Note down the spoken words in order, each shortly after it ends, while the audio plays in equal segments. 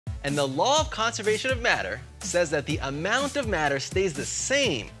And the law of conservation of matter says that the amount of matter stays the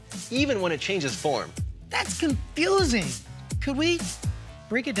same, even when it changes form. That's confusing. Could we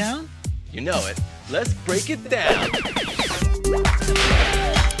break it down? You know it. Let's break it down.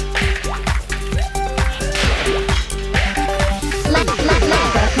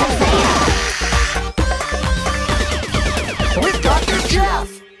 With Dr.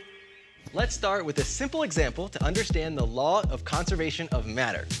 Jeff. Let's start with a simple example to understand the law of conservation of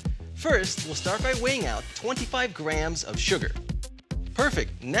matter. First, we'll start by weighing out 25 grams of sugar.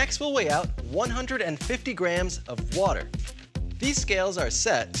 Perfect. Next, we'll weigh out 150 grams of water. These scales are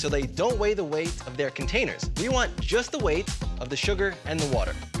set so they don't weigh the weight of their containers. We want just the weight of the sugar and the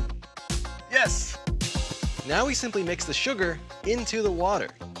water. Yes! Now we simply mix the sugar into the water.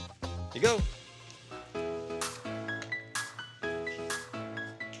 Here you go.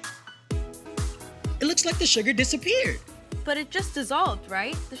 It looks like the sugar disappeared. But it just dissolved,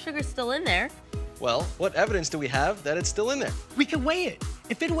 right? The sugar's still in there. Well, what evidence do we have that it's still in there? We can weigh it.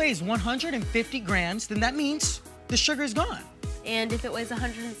 If it weighs 150 grams, then that means the sugar's gone. And if it weighs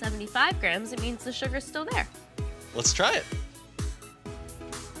 175 grams, it means the sugar's still there. Let's try it.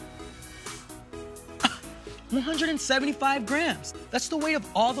 175 grams. That's the weight of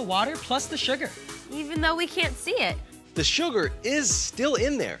all the water plus the sugar. Even though we can't see it. The sugar is still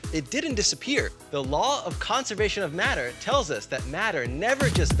in there. It didn't disappear. The law of conservation of matter tells us that matter never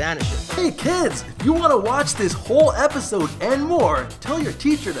just vanishes. Hey kids, if you want to watch this whole episode and more, tell your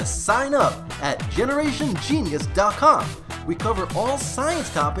teacher to sign up at generationgenius.com. We cover all science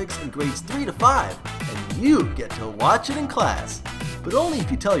topics in grades 3 to 5, and you get to watch it in class. But only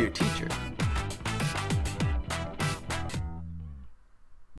if you tell your teacher.